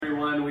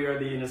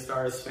the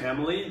Nastaris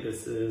family.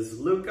 This is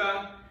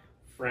Luca,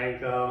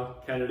 Franco,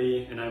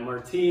 Kennedy, and I'm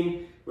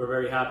Martine. We're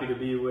very happy to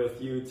be with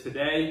you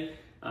today.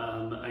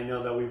 I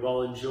know that we've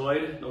all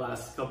enjoyed the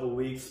last couple of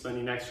weeks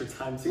spending extra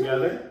time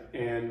together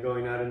and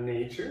going out in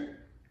nature.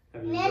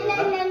 Have you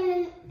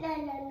enjoyed that?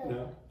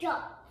 No.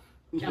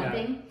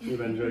 Jumping. Yeah,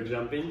 you've enjoyed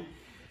jumping.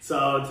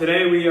 So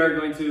today we are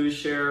going to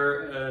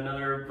share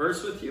another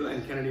verse with you,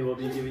 and Kennedy will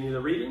be giving you the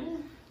reading.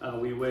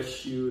 We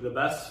wish you the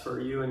best for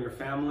you and your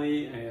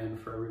family and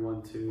for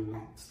everyone to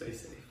stay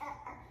safe.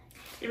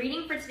 The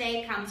reading for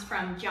today comes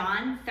from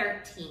John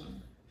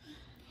 13.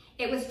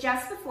 It was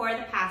just before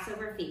the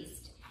Passover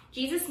feast.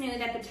 Jesus knew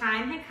that the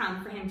time had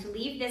come for him to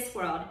leave this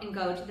world and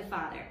go to the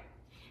Father.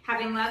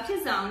 Having loved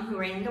his own who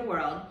were in the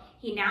world,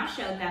 he now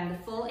showed them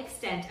the full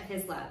extent of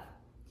his love.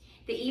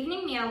 The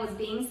evening meal was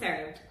being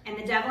served, and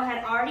the devil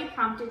had already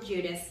prompted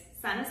Judas,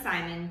 son of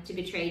Simon, to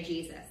betray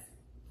Jesus.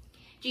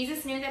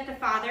 Jesus knew that the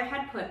Father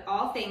had put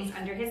all things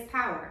under his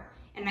power,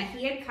 and that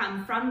he had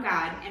come from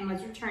God and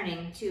was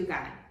returning to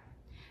God.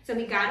 So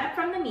he got up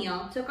from the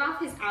meal, took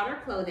off his outer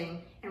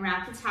clothing, and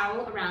wrapped a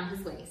towel around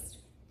his waist.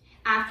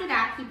 After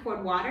that, he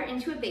poured water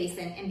into a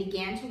basin and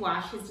began to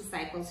wash his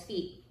disciples'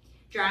 feet,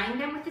 drying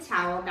them with the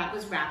towel that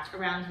was wrapped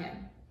around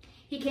him.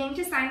 He came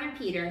to Simon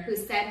Peter, who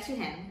said to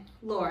him,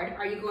 "Lord,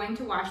 are you going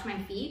to wash my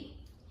feet?"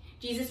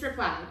 Jesus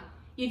replied,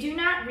 "You do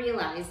not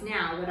realize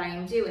now what I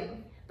am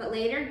doing, but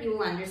later you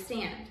will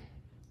understand."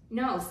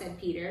 "No," said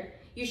Peter,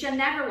 "you shall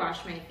never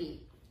wash my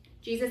feet."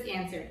 Jesus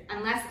answered,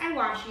 "Unless I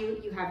wash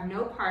you, you have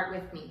no part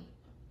with me."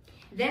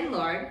 "Then,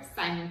 Lord,"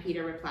 Simon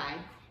Peter replied,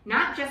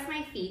 "not just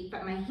my feet,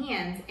 but my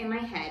hands and my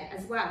head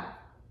as well."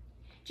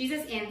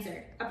 Jesus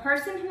answered, "A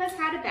person who has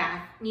had a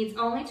bath needs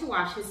only to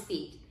wash his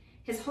feet.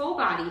 His whole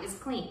body is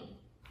clean.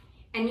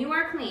 And you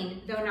are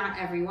clean, though not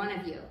every one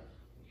of you."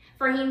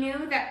 For he knew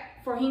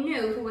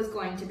who was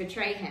going to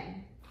betray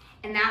him.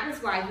 And that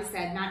was why he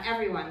said not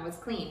everyone was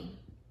clean.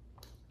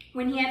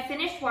 When he had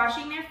finished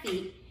washing their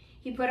feet,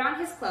 he put on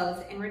his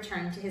clothes and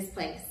returned to his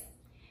place.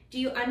 "Do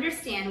you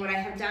understand what I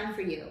have done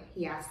for you?"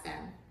 he asked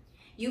them.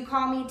 "You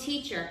call me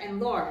teacher and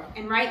Lord,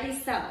 and rightly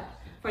so,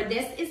 for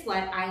this is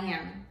what I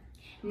am.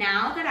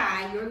 Now that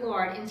I, your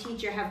Lord and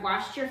teacher, have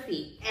washed your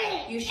feet,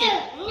 you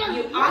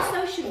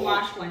also should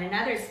wash one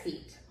another's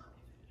feet.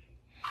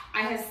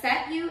 I have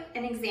set you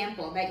an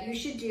example that you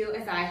should do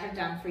as I have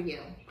done for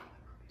you.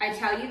 I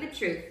tell you the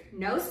truth,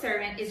 no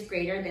servant is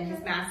greater than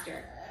his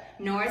master,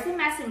 nor is a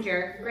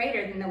messenger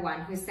greater than the one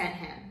who sent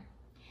him.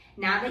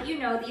 Now that you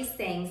know these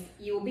things,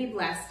 you will be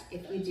blessed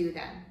if you do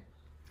them."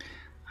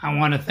 I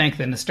want to thank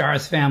the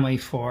Nastaris family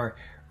for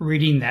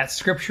reading that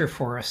scripture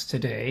for us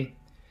today.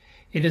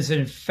 It is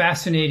a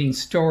fascinating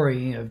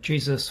story of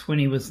Jesus when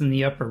he was in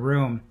the upper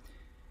room.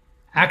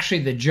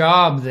 Actually, the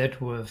job that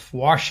was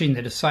washing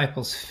the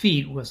disciples'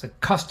 feet was a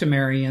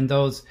customary in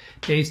those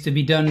days to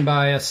be done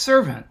by a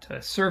servant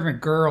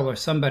girl or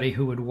somebody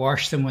who would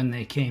wash them when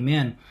they came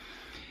in.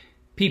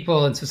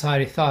 People in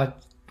society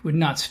would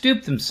not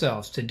stoop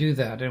themselves to do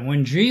that. And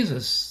when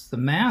Jesus, the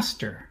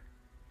master,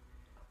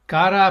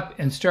 got up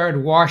and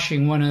started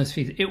washing one of his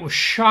feet, it was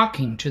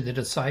shocking to the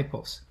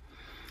disciples.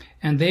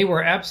 And they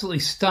were absolutely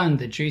stunned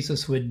that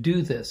Jesus would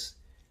do this.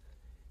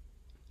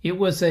 It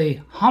was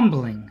a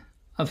humbling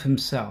of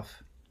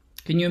himself.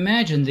 Can you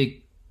imagine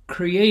the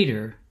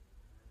Creator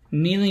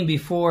kneeling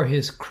before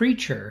his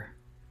creature,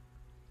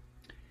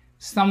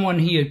 someone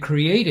he had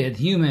created,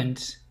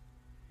 humans,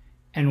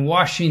 and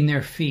washing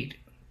their feet?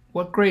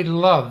 What great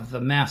love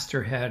the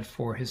Master had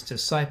for his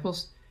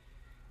disciples,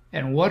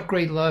 and what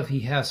great love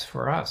he has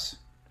for us.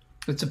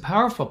 It's a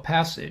powerful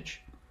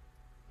passage.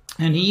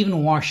 And he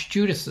even washed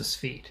Judas's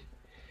feet,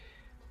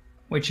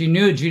 which he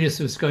knew Judas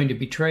was going to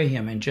betray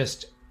him in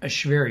just a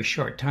very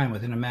short time,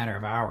 within a matter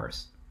of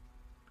hours.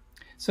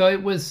 So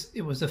it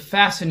was a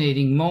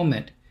fascinating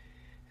moment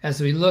as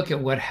we look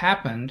at what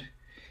happened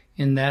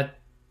in that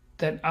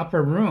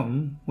upper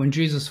room when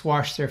Jesus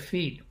washed their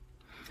feet.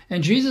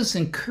 And Jesus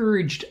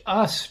encouraged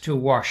us to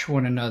wash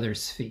one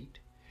another's feet.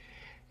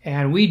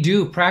 And we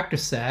do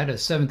practice that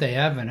as Seventh-day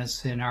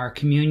Adventists in our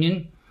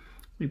communion.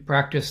 We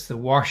practice the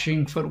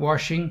washing, foot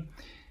washing,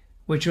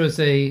 which was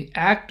an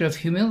act of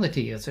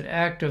humility. It's an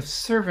act of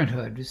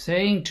servanthood,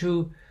 saying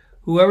to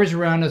whoever's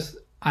around us,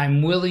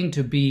 "I'm willing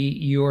to be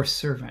your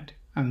servant.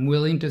 I'm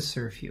willing to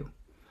serve you."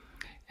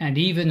 And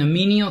even the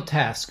menial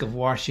task of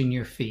washing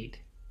your feet.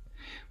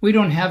 We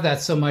don't have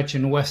that so much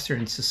in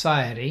Western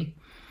society.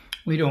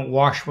 We don't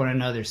wash one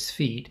another's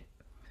feet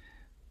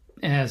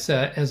as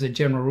a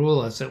general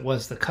rule, as it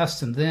was the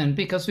custom then,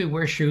 because we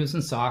wear shoes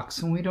and socks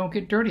and we don't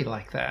get dirty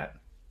like that.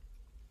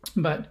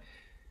 But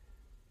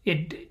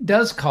it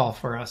does call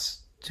for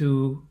us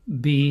to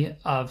be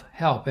of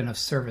help and of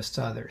service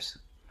to others.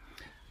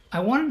 I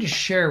wanted to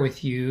share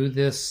with you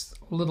this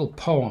little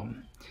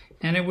poem,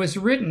 and it was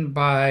written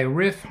by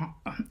Ruth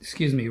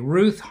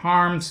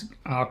Harms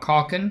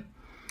Calkin.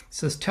 It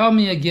says, "Tell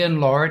me again,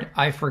 Lord,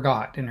 I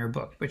forgot," in her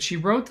book. But she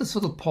wrote this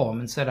little poem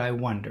and said, "I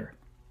wonder.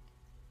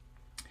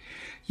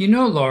 You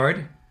know,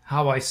 Lord,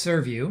 how I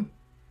serve you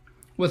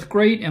with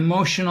great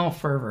emotional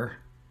fervor.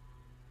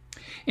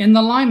 In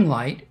the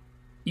limelight,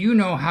 you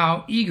know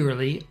how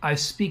eagerly I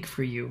speak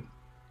for you.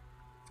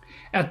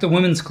 At the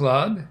Women's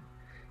Club,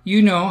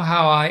 you know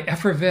how I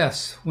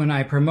effervesce when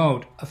I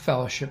promote a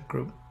fellowship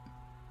group.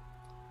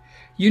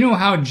 You know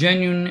how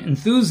genuine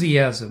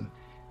enthusiasm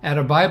at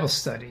a Bible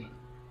study.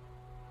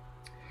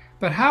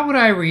 But how would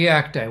I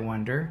react, I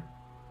wonder,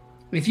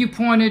 if you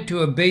pointed to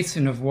a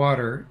basin of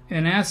water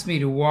and asked me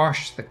to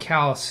wash the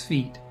callous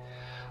feet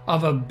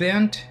of a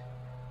bent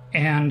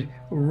and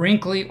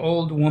wrinkly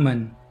old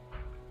woman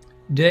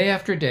day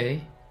after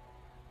day,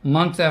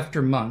 month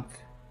after month,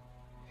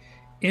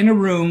 in a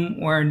room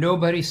where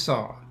nobody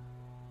saw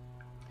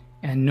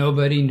and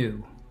nobody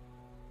knew?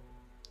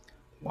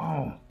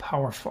 Wow,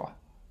 powerful.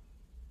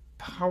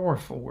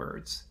 Powerful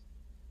words.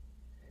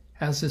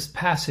 As this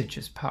passage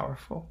is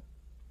powerful.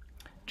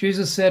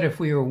 Jesus said if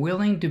we are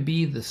willing to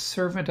be the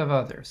servant of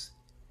others,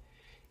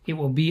 it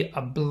will be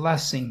a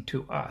blessing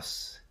to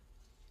us.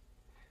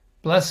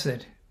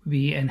 Blessed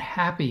be and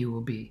happy you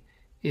will be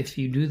if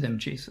you do them,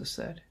 Jesus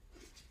said.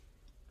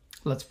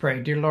 Let's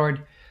pray. Dear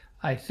Lord,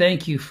 I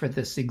thank you for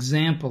this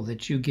example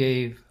that you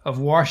gave of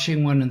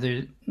washing one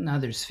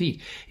another's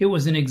feet. It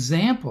was an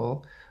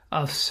example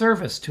of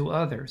service to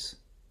others.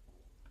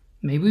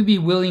 May we be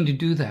willing to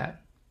do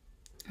that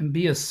and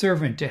be a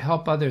servant to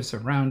help others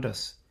around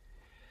us,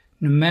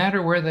 no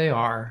matter where they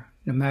are,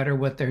 no matter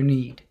what their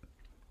need.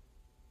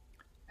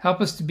 Help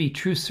us to be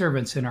true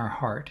servants in our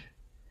heart.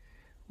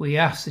 We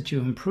ask that you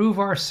improve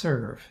our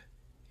serve.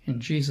 In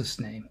Jesus'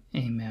 name,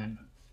 amen.